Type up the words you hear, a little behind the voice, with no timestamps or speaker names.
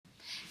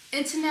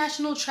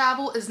International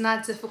travel is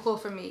not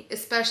difficult for me,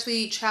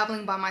 especially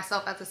traveling by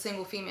myself as a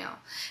single female.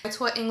 I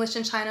taught English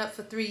in China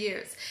for 3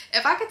 years.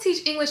 If I could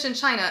teach English in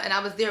China and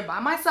I was there by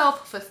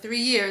myself for 3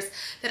 years,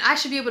 then I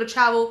should be able to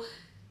travel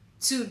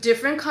to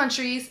different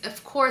countries,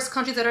 of course,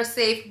 countries that are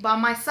safe, by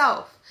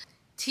myself.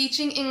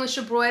 Teaching English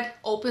abroad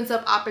opens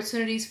up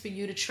opportunities for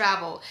you to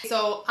travel.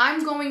 So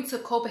I'm going to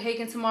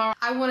Copenhagen tomorrow.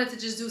 I wanted to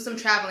just do some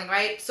traveling,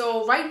 right?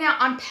 So right now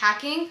I'm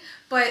packing,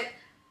 but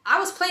I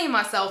was playing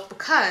myself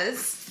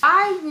because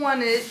I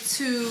wanted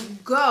to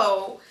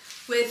go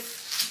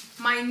with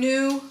my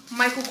new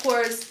Michael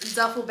Kors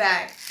duffel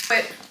bag,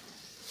 but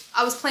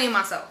I was playing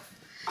myself.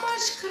 How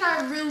much could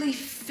I really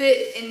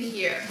fit in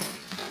here?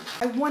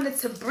 I wanted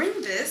to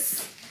bring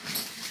this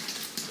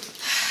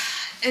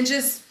and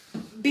just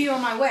be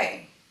on my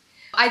way.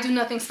 I do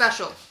nothing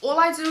special. All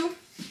I do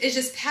is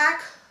just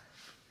pack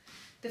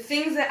the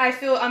things that I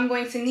feel I'm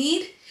going to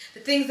need,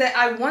 the things that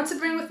I want to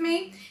bring with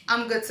me.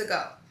 I'm good to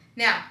go.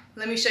 Now,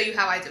 let me show you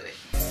how I do it.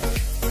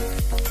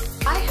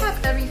 I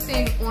have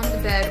everything on the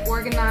bed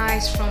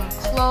organized, from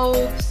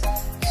clothes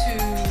to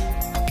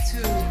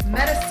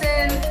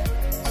medicine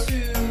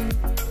to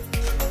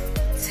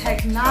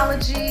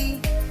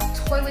technology,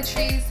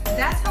 toiletries.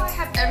 That's how I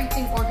have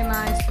everything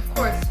organized. Of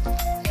course,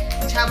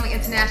 I'm traveling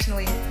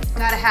internationally, you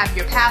gotta have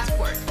your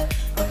passport.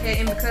 Okay,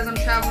 and because I'm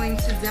traveling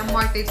to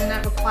Denmark, they do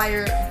not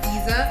require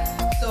visa,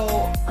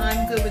 so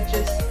I'm good with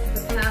just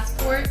the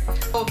passport.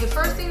 So the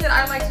first thing that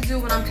I like to do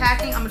when I'm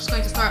packing, I'm just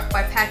going to start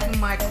by packing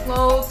my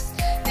clothes.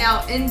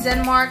 Now in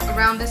Denmark,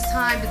 around this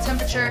time, the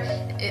temperature,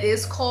 it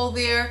is cold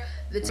there.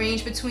 It's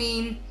range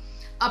between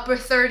upper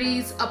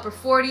 30s, upper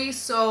 40s,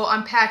 so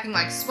I'm packing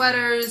like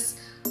sweaters,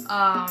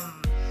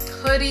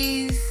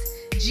 hoodies,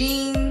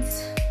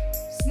 jeans,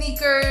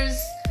 sneakers,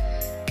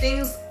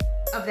 things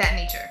of that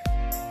nature.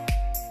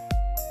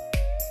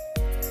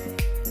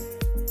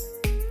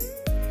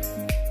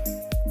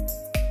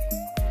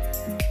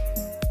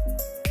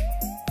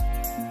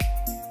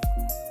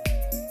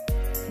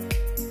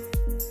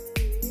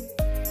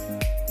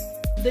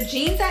 The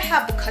jeans that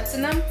have the cuts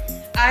in them,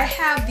 I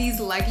have these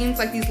leggings,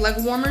 like these leg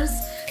warmers,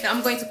 that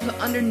I'm going to put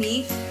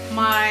underneath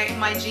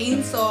my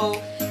jeans. So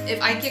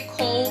if I get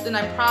cold, and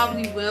I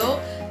probably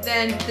will,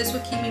 then this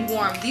would keep me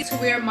warm. These to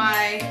wear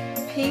my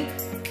pink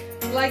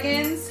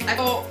leggings.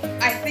 So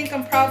I think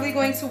I'm probably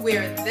going to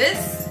wear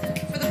this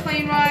for the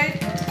plane ride.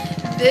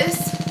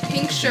 This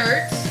pink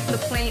shirt, the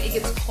plane, it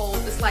gets cold.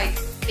 It's like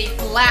they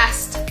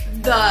blast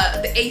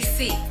the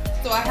AC.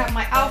 So I have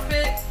my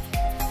outfit.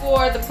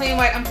 For the plane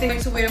ride, I'm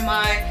thinking to wear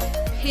my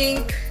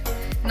pink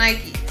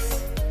Nikes.